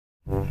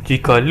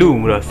Jika lu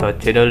merasa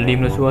channel ini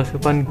menesu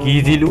asupan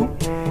gizi lu,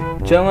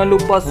 jangan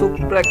lupa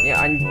subscribe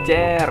ya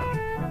anjir.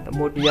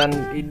 Kemudian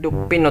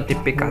hidupin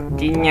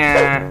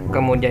notifikasinya,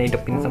 kemudian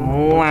hidupin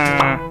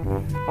semua.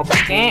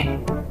 Oke,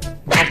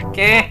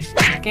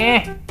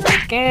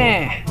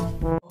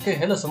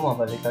 halo semua,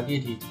 balik lagi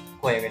di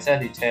gue ya guys ya,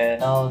 di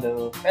channel The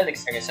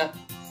Felix ya guys ya.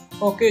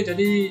 Oke,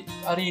 jadi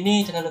hari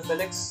ini channel The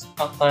Felix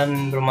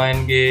akan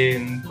bermain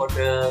game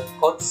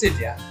code seed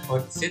ya,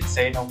 code seed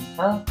Seihi.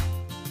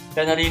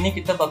 Dan hari ini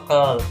kita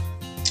bakal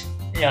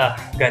ya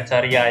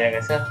gacha ria ya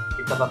guys ya.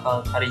 Kita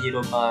bakal cari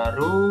hero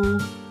baru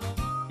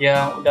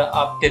yang udah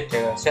update ya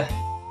guys ya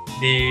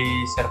di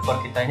server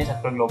kita ini,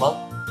 server global.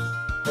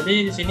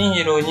 Jadi di sini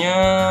hero nya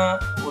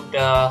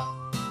udah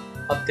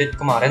update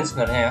kemarin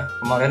sebenarnya ya.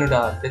 Kemarin udah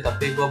update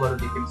tapi gua baru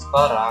bikin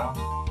sekarang.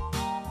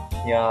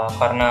 Ya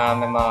karena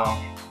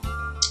memang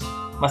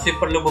masih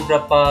perlu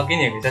beberapa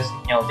gini ya guys ya,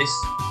 sinyal disk.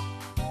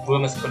 Gua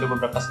masih perlu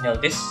beberapa sinyal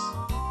disk.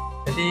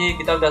 Jadi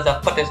kita udah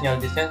dapat ya sinyal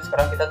disknya.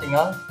 Sekarang kita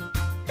tinggal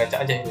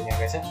gacha aja hero nya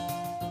guys ya.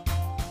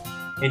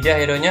 Ini dia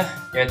hero nya,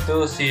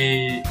 yaitu si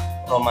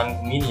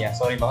ROMAN&GEMINI ya.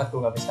 Sorry banget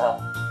gue nggak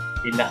bisa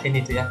pindahin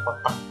itu ya,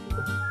 kotak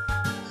gitu.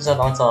 Susah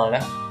banget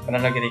soalnya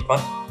karena lagi record.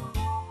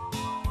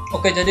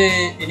 Oke,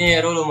 jadi ini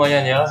hero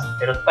lumayan ya,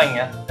 hero tank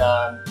ya,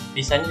 dan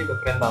desainnya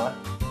juga keren banget.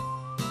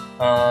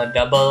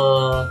 Double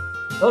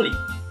loli.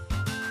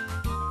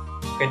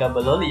 Oke,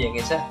 double loli ya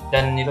guys ya.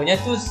 Dan hero nya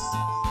tuh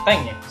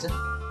tank ya guys ya,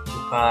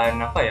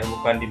 bukan apa ya,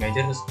 bukan di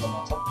major terus segala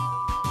macam.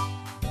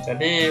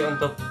 Jadi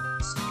untuk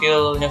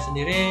skillnya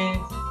sendiri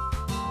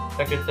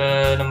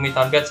kita enemy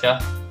target ya,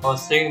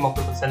 causing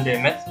 50%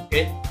 damage.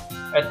 Oke,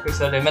 add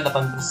critical damage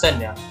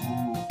 8% ya.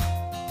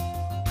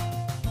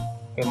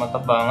 Oke,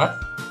 mantap banget.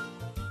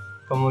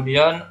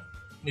 Kemudian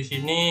di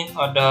sini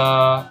ada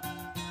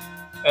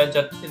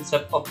adjust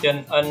insert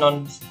option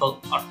unknown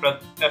spell artwork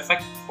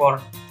effect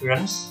for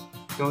turns,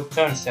 2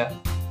 turns ya,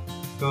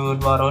 ke 2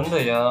 ronde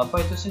ya.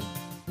 Apa itu sih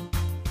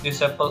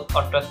disable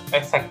artwork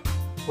effect?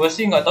 Gue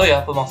sih nggak tahu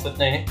ya apa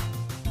maksudnya ini.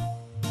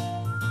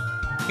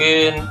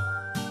 Mungkin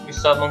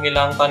bisa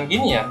menghilangkan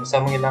gini ya,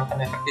 bisa menghilangkan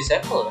efek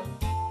disable ya.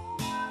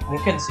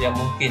 Mungkin sih ya,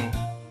 mungkin.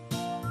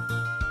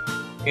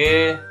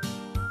 Oke,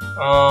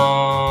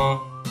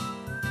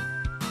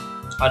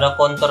 ada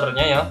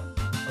counternya ya,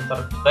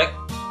 counter attack,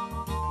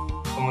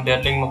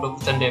 kemudian link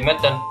 50%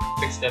 damage dan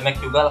fixed damage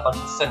juga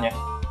 8% ya.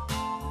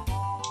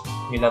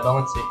 Gila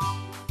banget sih.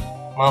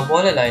 Mau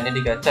boleh lah ini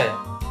digacha ya.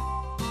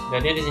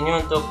 Jadi di sini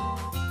untuk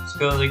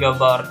skill 3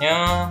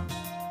 barnya,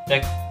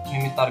 take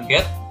limit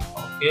target.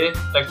 Oke,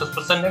 take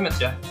 100%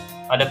 damage ya.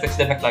 Ada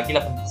fixed damage lagi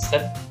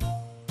 8%.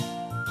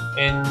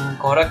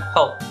 Incorrect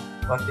health,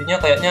 artinya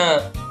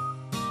kayaknya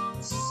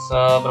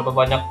seberapa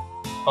banyak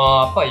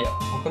apa ya,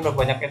 mungkin berapa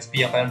banyak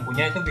HP yang kalian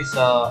punya itu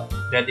bisa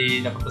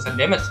jadi 80%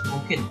 damage,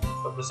 mungkin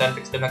 20%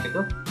 fixed damage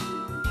itu.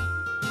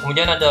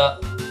 Kemudian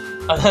ada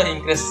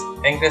increase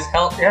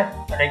health ya,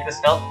 ada increase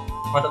health,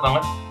 mantap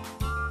banget.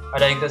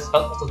 Ada increase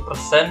health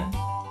 100%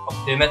 of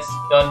damage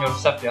done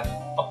yourself ya,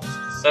 of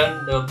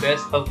 100% the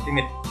best health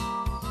limit.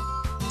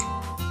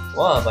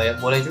 Wah, banyak,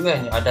 boleh juga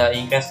nih, ada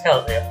increase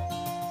health ya.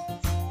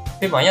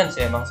 Tapi lumayan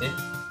sih emang sih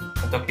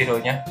untuk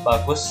hero nya,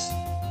 bagus.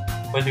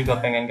 Gue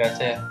juga pengen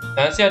gacha ya.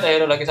 Dan sih ada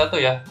hero lagi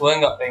satu ya, gue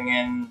nggak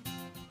pengen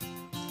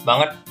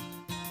banget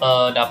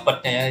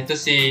dapatnya ya, itu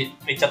si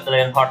Richard the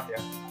Lionheart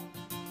ya.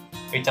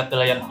 Richard the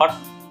Lionheart.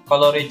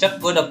 Kalau Richard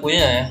gue udah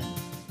punya ya,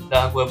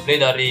 udah gue play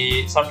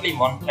dari Shard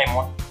Lemon.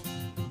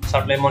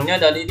 Shard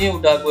Lemonnya dari ini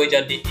udah gue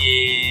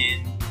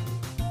jadiin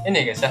ini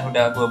guys ya,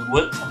 udah gue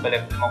build sampai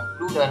level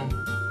 50 dan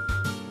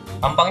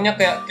tampangnya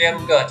kayak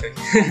Ruga coy.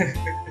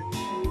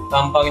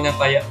 Tampangnya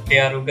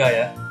kayak Ruga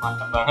ya,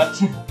 mantap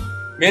banget.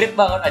 Mirip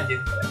banget anjir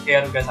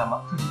kayak Ruga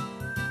sama.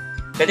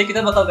 Jadi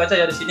kita bakal gacha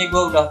ya. Di sini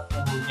gue udah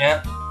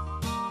punya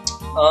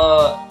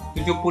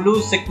 70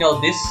 signal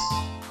disk,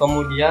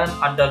 kemudian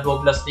ada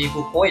 12.000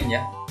 poin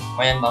ya,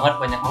 lumayan banget,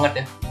 banyak banget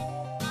ya.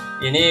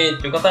 Ini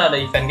juga kan ada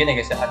event gini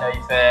guys ya, ada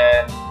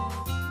event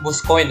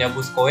boost coin ya,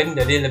 boost coin,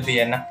 jadi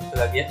lebih enak itu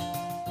lagi ya.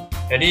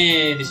 Jadi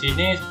di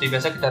sini seperti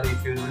biasa kita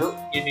review dulu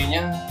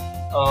ininya.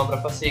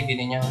 Berapa sih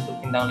gininya untuk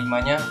bintang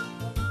 5 nya?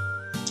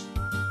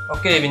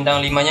 Oke,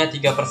 bintang 5 nya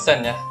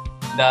 3% ya,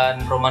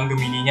 dan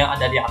ROMAN&GEMINI nya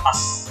ada di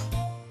atas.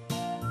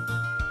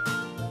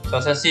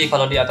 Soalnya sih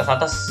kalau di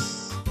atas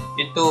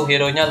itu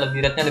hero nya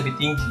lebih rate nya lebih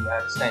tinggi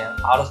ya,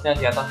 harusnya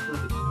di atas itu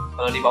lebih tinggi.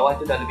 Kalau di bawah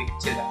itu udah lebih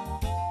kecil ya.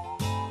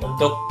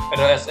 Untuk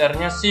RSR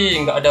nya sih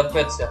nggak ada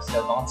badge ya,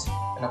 sayang banget sih.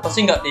 Kenapa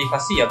sih nggak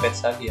dikasih ya badge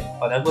lagi ya?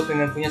 Padahal gue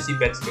pengen punya si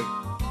badge tuh.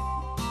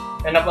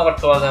 Enak banget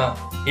soalnya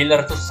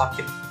healer tuh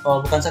sakit. Oh,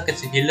 bukan sakit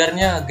sih,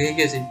 healernya GG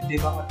sih, gede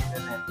banget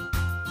healernya.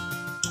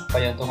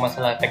 Kayak untuk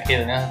masalah efek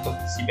healnya untuk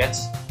si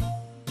badge.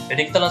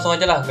 Jadi kita langsung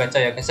aja lah gacha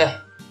ya guys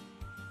ya.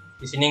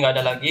 Di sini nggak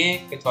ada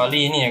lagi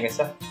kecuali ini ya guys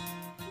ya.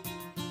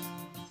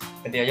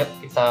 Jadi ayo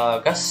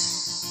kita gas.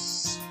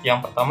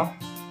 Yang pertama,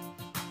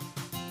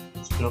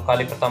 10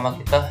 kali pertama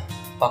kita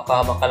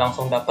bakal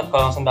langsung dapat.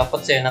 Kalau langsung dapat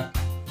sih enak.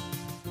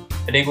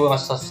 Jadi gue nggak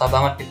susah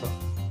banget gitu.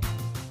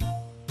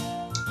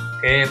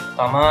 Oke,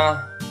 pertama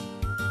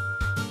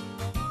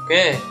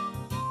Oke.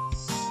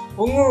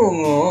 Ungu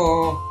ungu.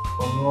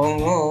 Ungu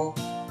ungu.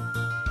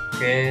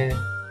 Oke.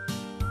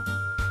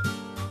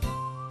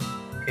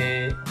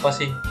 Oke, apa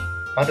sih?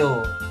 Aduh,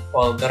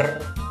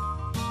 Olger.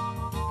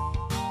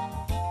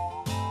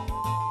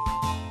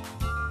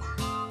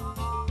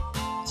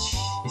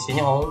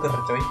 Isinya Olger,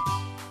 coy.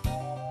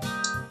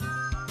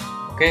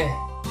 Oke,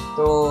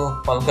 itu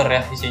Olger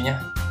ya isinya.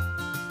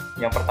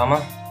 Yang pertama,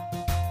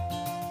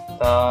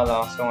 kita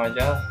langsung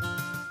aja.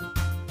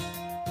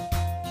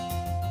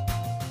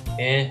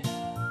 Oke,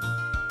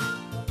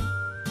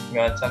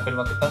 gacha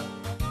kedua kita.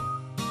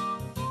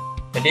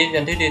 Jadi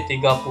nanti di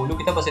 30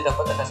 kita pasti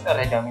dapat SSR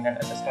ya, jaminan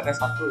SSR nya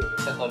 1 ya,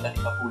 bisa kalau udah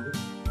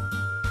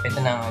 30.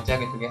 Tenang aja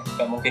gitu ya,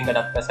 nggak mungkin nggak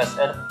dapat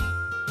SSR.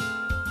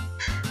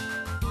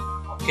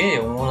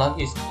 Oke, ungu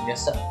lagi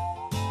biasa.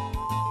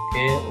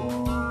 Oke,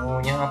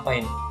 ungunya apa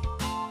ini?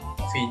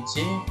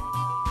 Vinci,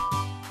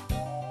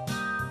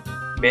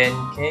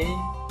 BNK,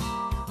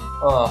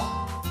 oh,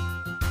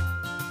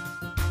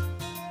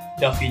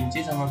 Da Vinci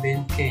sama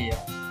BNK ya.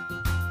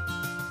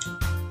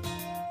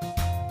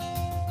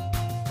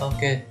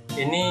 Oke,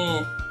 ini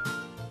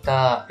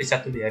kita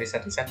riset dulu ya, riset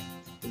dulu.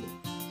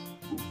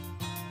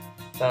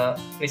 Kita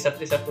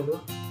riset dulu.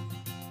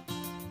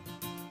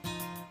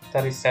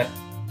 Kita riset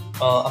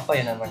apa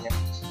ya namanya?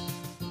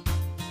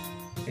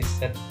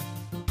 Riset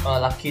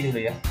laki dulu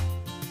ya.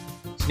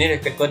 Sini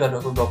record gue udah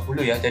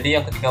 20 ya. Jadi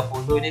yang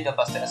ke-30 ini udah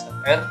pasti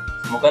SSR.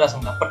 Semoga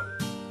langsung dapet.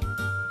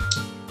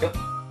 Yuk.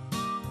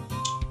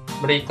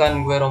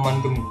 Berikan gue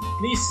Roman&Gemini,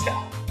 please dah.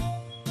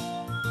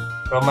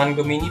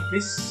 Roman&Gemini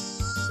please.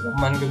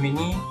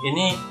 Roman&Gemini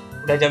ini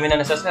udah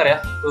jaminan SSR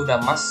ya. Itu udah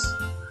emas.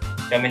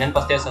 Jaminan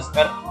pasti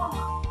SSR.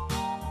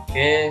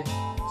 Oke,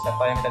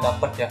 siapa yang kita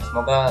dapat ya?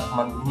 Semoga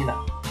Roman&Gemini lah.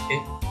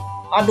 Oke.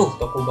 Aduh,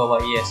 Tokugawa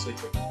Ieyasu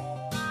cuy.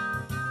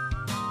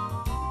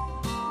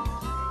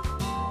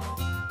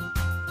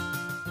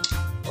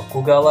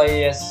 Tokugawa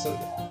Ieyasu.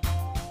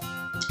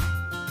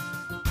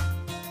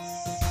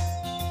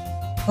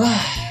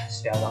 Wah,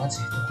 sial banget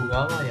sih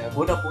Tokugawa ya.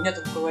 Gue udah punya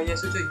Tokugawa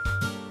Ieyasu cuy.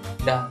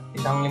 Udah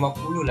bintang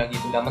 50 lagi,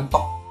 udah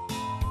mentok.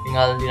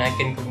 Tinggal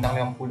dinaikin ke bintang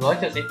 50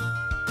 aja sih.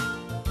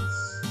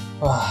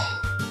 Wah.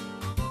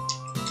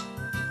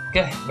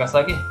 Oke, gas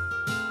lagi.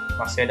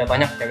 Masih ada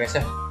banyak ya guys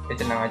ya. Oke,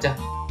 tenang aja.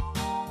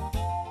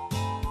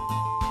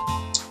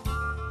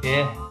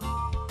 Oke.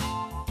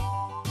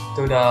 Itu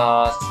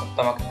udah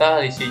pertama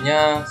kita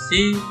isinya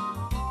si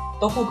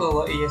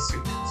Tokugawa Ieyasu.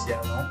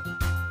 Sialan.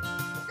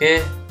 Oke,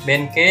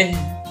 BNK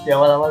di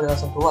awal-awal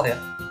langsung keluar ya.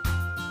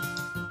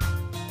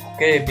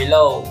 Oke,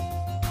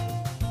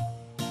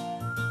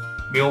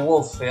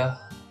 Beowulf ya.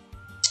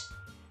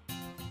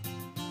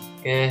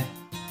 Oke,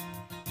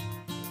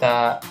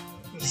 kita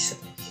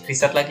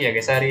riset lagi ya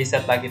guys,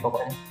 riset lagi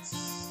pokoknya.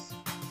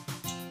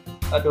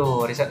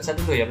 Aduh, riset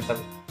dulu ya bentar.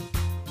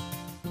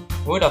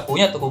 Gue udah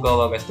punya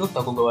Tokugawa guys tuh,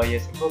 Tokugawa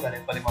Ieyasu gue udah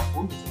level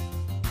 50 gitu.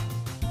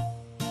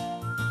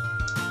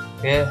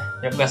 Oke,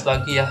 ya gas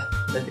lagi ya,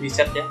 udah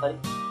riset ya tadi.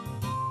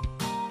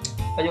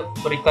 Ayo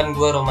berikan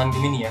gue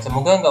Roman&Gemini ya,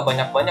 semoga nggak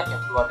banyak-banyak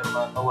yang keluar dari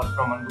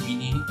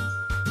Roman&Gemini ini.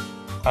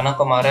 Karena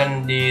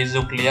kemarin di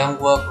Zukliang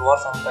gue keluar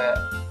sampai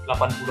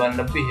 80-an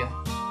lebih ya.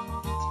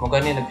 Semoga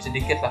ini lebih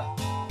sedikit lah.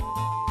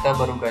 Kita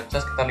baru gacha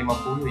sekitar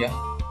 50 ya.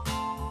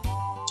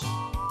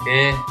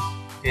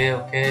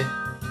 Oke.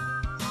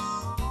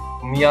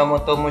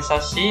 Miyamoto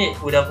Musashi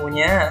udah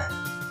punya.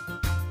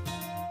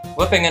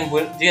 Gue pengen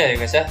build dia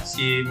ya guys ya,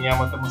 si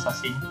Miyamoto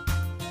Musashi.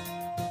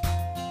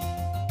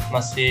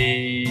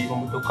 Masih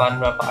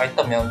membutuhkan berapa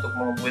item ya untuk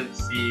membuild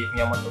si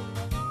Miyamoto.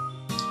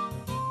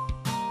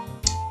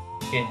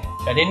 Oke,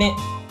 jadi ini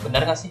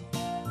benar nggak sih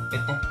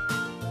rate-nya?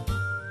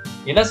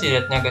 Gila sih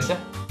rate-nya guys ya,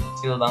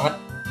 kecil banget,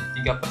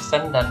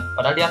 3% dan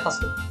padahal di atas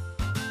tuh.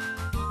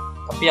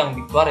 Tapi yang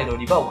keluar itu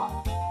di bawah.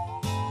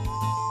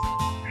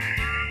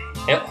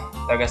 Ayo,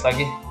 kita gas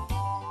lagi.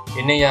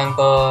 Ini yang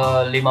ke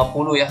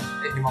 50 ya,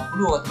 50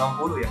 atau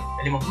 60 ya?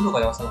 50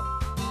 kalau nggak salah.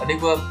 Tadi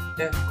gua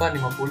bukan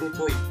 50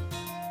 cuy.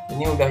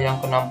 Ini udah yang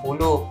ke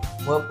 60,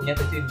 gua punya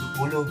tadi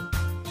 70.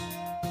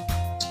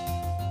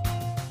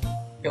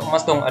 Yuk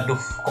emas dong,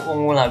 aduh kok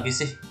ungu lagi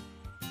sih.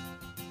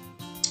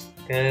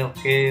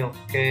 Oke,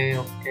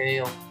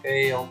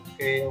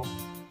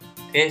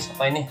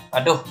 siapa ini?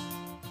 Aduh,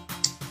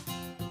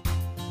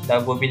 udah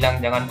gue bilang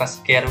jangan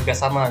kasih Keruga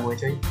sama gue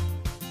coy.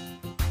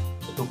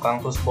 Itu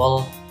Cactus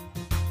Ball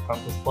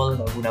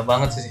gak guna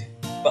banget sih.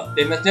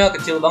 Damage-nya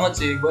kecil banget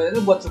sih. Gue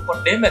itu buat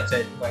support damage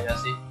ya banyak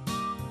sih.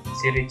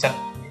 Si Richard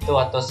itu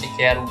atau si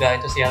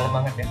Keruga itu sial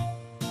banget ya.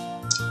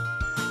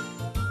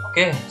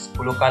 Oke,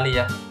 10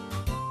 kali ya.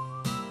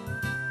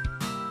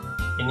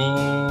 Ini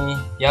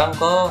yang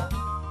ke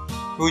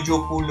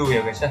 70 ya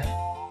guys ya.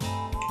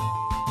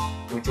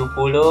 70.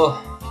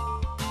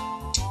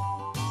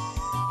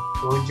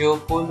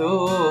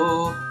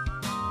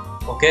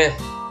 Oke.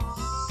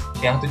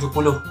 Yang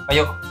 70.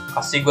 Ayo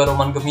kasih gua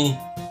Roman&Gemini.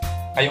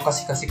 Ayo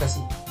kasih.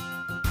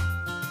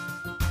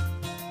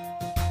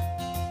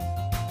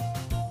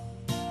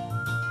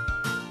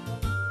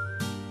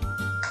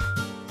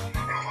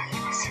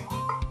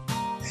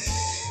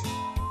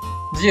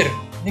 Anjir,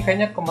 ini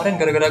kayaknya kemarin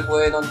gara-gara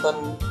gue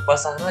nonton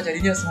Basara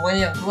jadinya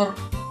semuanya yang keluar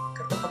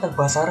kata-kata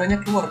Basaranya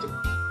keluar tuh.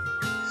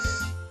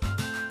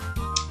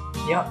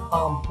 Ya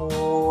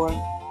ampun,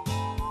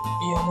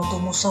 Yamato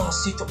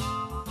Musashi tuh.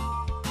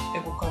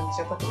 Bukan,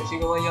 siapa tuh,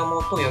 Ishigawa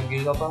Yamato ya,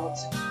 gila banget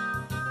sih.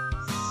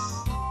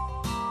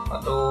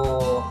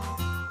 Aduh,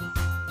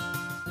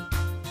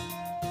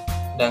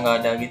 udah nggak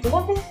ada gitu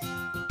tapi.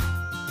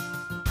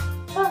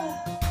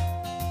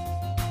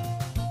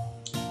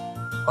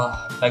 Wah,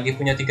 lagi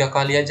punya 3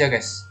 kali aja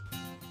guys.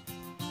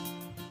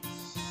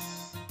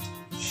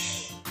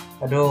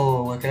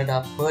 Aduh, gue kira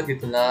dapet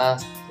gitulah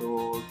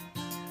tuh.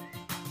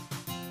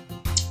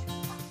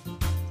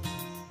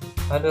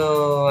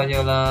 Aduh,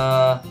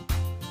 ayolah.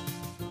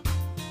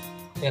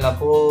 Yalah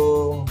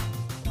bung,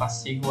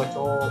 kasih gue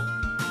cok.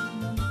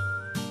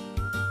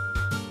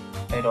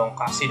 Ayo dong,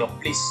 kasih dong,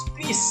 please,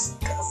 please,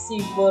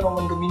 kasih gue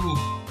Roman&GEMINI.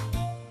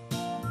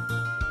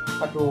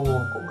 Aduh,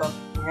 kok gak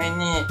punya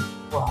ini?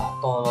 Wah,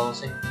 tolol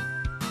sih.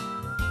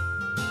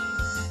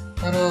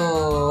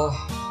 Aduh,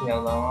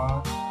 sial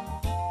banget.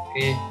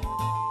 Oke,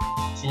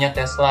 isinya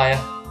Tesla ya.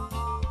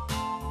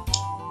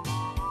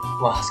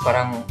 Wah,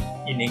 sekarang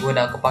ini gue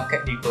udah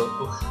kepake di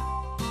gue.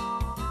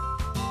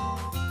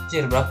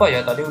 Anjir, berapa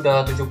ya? Tadi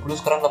udah 70,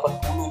 sekarang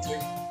 80 cuy.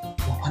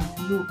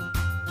 80.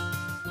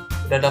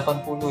 Udah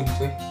 80 nih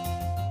cuy.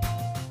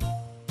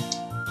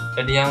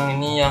 Jadi yang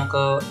ini yang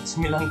ke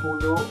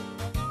 90.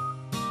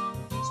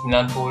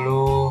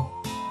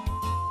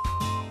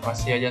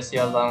 Masih aja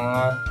sial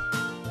banget.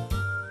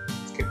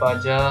 Skip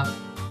aja.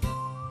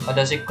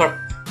 Ada si Kurt.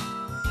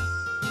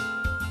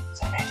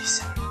 Sama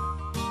Edison.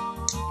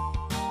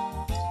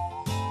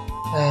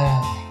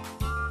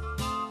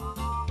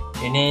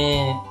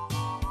 Ini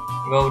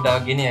gue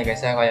udah gini ya guys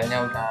ya,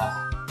 kayaknya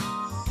udah,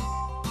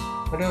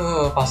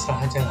 aduh,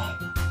 pasrah aja lah.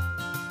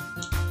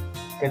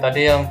 Oke,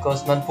 tadi yang ke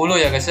 90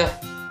 ya guys ya.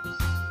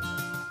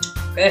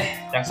 Oke,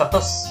 yang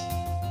 100.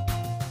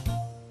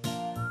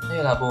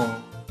 Ayolah bung,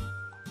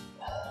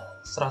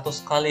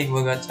 100 kali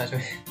gue gacha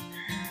coy.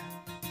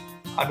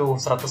 Aduh,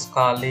 100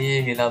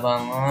 kali, gila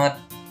banget.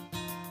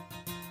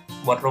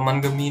 Buat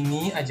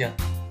Roman&GEMINI aja.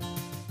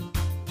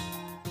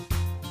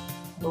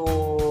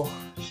 Aduh,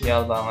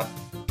 sial banget.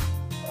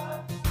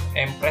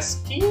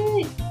 Empress Ki.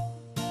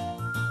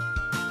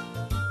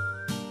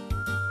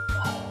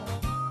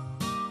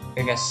 Oke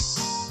guys,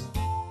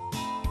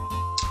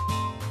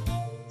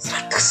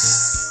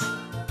 100.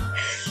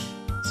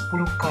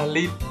 10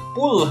 kali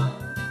full.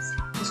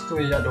 100 tuh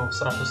ya, aduh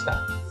 100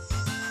 dah.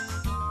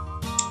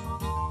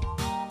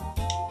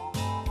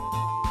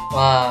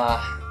 Wah,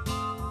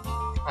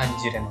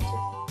 anjir emang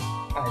cuy.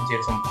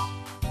 Anjir sumpah.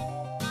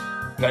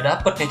 Nggak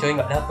dapet nih coy,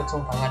 nggak dapet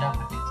sumpah, nggak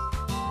dapet nih.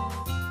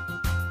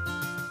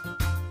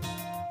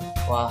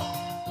 Wah,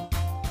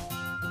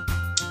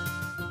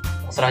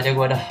 pasrah aja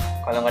gua dah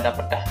kalau nggak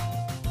dapet dah.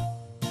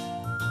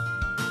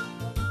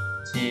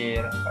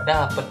 Anjir, nggak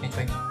dapet nih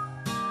coy.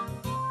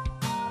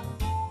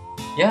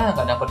 Ya,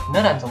 nggak dapet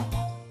beneran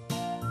sumpah.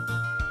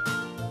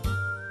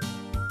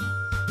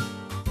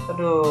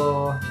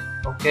 Aduh,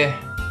 oke,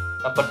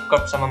 dapet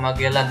Corp sama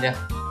Magellan ya.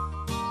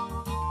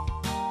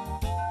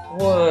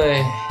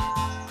 Woi,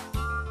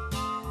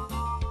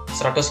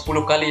 110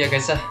 kali ya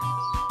guys ya.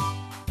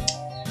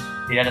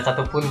 Tidak ada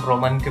satupun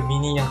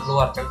Roman&GEMINI yang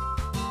keluar coy.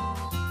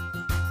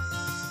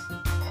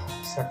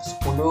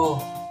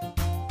 110.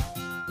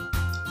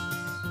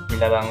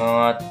 Gila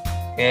banget.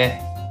 Oke,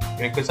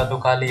 berikut 1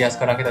 kali ya,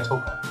 sekarang kita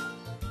coba.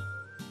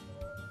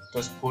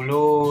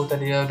 110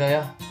 tadi ya udah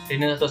ya.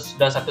 Ini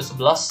sudah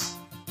 111.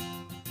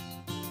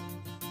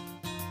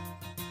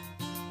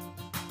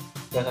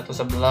 Sudah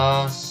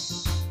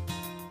 111.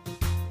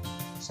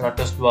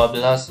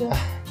 112 ya.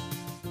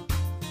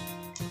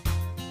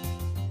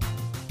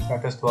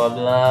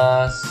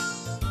 112.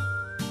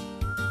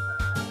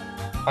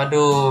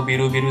 Aduh,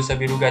 biru-biru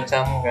sebiru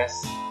gacamu guys.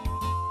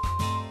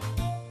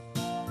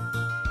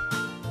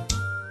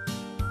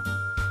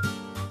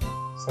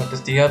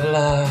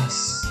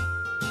 113.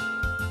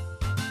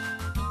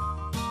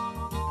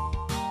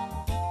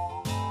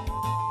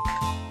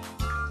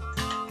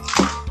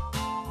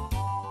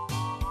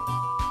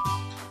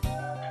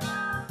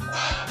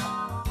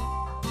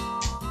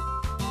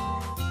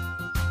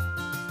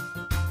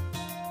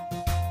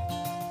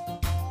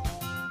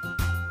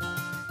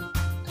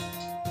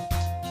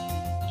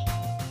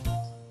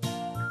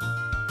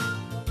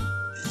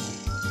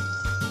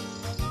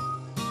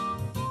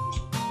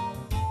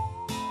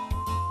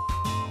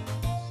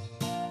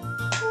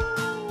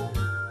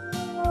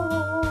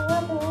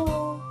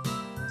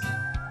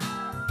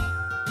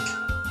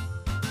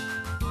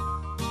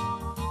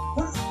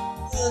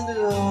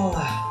 Aduh.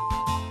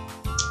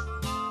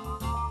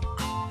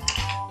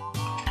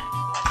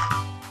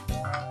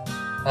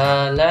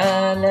 La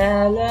la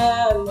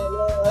la la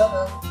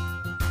la.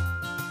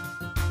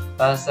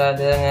 Pasrah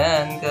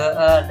dengan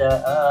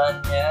keadaan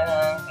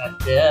yang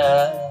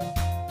ada.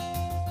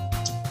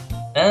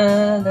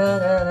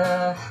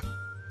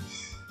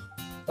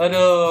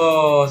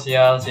 Aduh,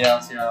 sial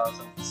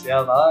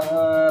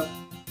banget.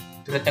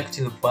 Turretnya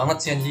kecil banget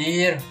sih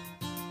anjir.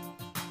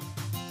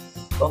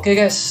 Oke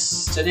guys,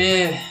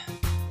 jadi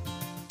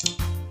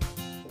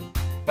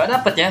gak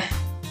dapet ya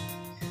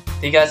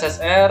 3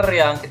 SSR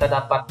yang kita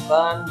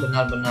dapatkan,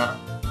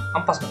 benar-benar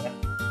ampas banget,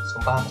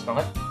 sumpah ampas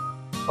banget.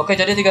 Oke,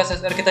 jadi 3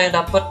 SSR kita yang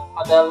dapat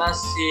adalah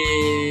si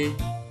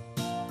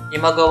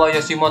Imagawa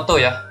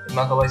Yoshimoto ya,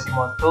 Imagawa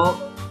Yoshimoto,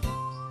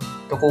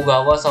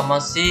 Tokugawa,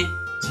 sama si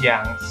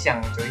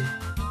Jiangxiang cuy.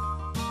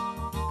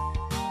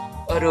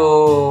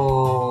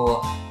 Aduh,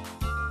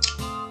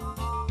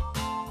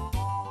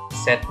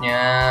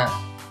 setnya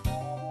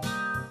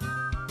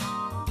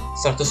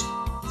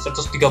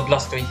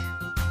 113 cuy,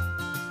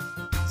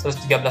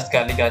 113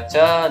 kali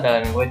gacha,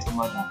 dan gue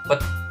cuma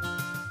dapet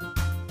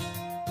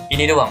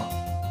ini doang.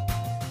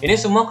 Ini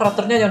semua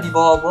karakternya yang di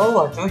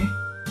bawah-bawah cuy.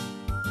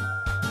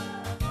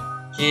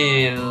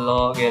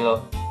 Gelo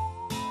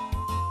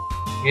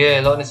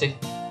nih sih.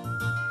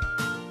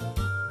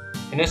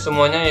 Ini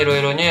semuanya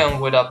hero-heronya yang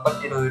gue dapat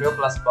hero-hero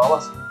kelas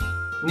bawah sih.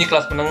 Ini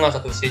kelas menengah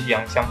satu si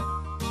Jiangxiang.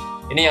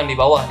 Ini yang di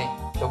bawah nih,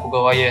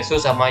 Tokugawa Ieyasu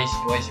sama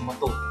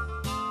Yoshimoto.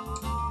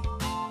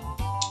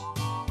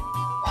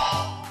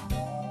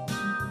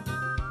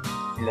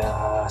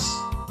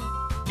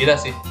 Gila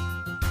sih.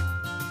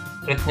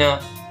 Rate-nya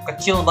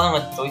kecil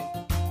banget coy.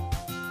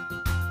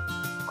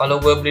 Kalau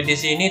gue beli di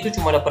sini itu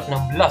cuma dapat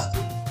 16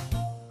 tuh.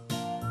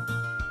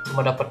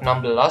 Cuma dapat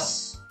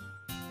 16,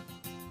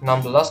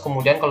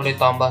 kemudian kalau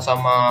ditambah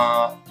sama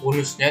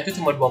bonusnya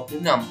itu cuma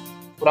 26.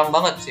 Kurang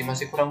banget sih,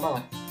 masih kurang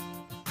banget.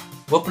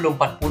 Gue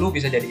belum 40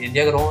 bisa jadi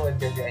India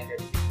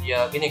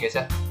gini guys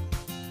ya.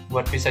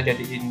 Buat bisa jadi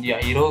India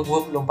hero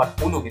gue belum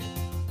 40 gitu.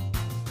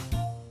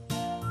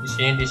 Di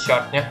sini di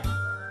shardnya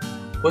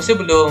gue sih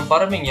belum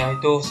farming ya,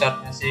 itu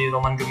shardnya si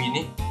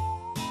ROMAN&GEMINI.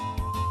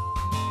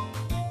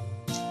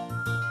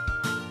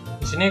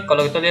 Di sini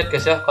kalau kita lihat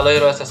guys ya, kalau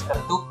hero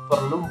SSR itu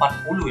perlu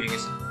 40 ya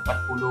guys,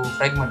 40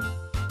 fragment.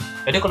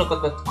 Jadi kalau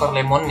kita tukar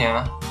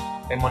lemonnya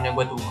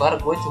gue tukar,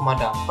 gue cuma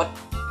dapat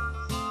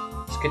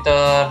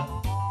sekitar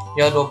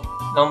ya 16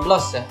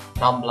 ya,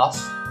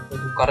 16. Gue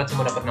tukarnya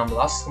cuma dapat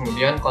 16.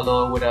 Kemudian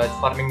kalau udah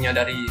farmingnya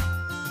dari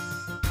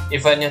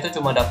eventnya tuh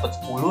cuma dapat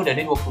 10,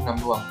 jadi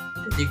 26 doang.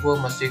 Jadi gue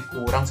masih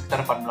kurang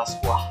sekitar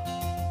 14 buah.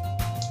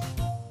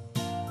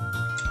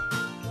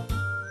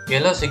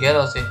 Gila sih,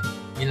 gila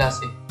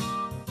sih.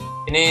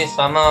 Ini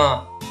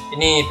sama,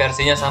 ini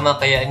versinya sama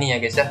kayak ini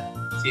ya guys ya,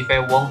 si Fei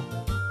Wong.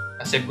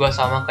 Nasib gue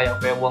sama kayak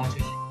Fei Wong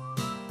sih.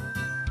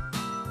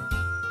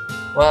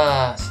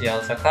 Wah, sial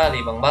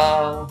sekali bang.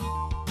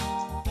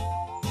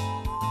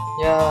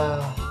 Ya,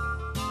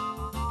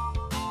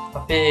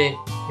 tapi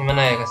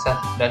gimana ya guys ya,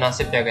 udah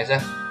nasib ya guys ya.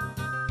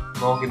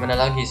 Mau gimana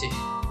lagi sih,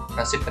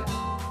 nasib kan.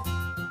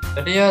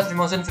 Jadi ya,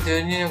 terima kasih video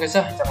ini ya guys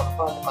ya. Jangan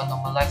lupa tekan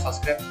tombol like,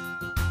 subscribe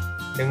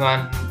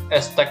dengan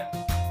hashtag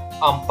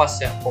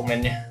ampas ya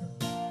komennya,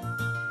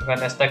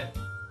 dengan hashtag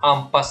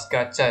ampas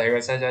gacha ya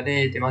guys ya.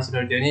 Jadi terima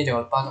kasih video ini,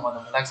 jangan lupa tekan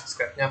tombol like,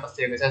 subscribe nya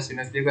pasti ya guys ya. See you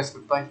next video guys,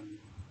 goodbye,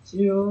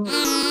 see you.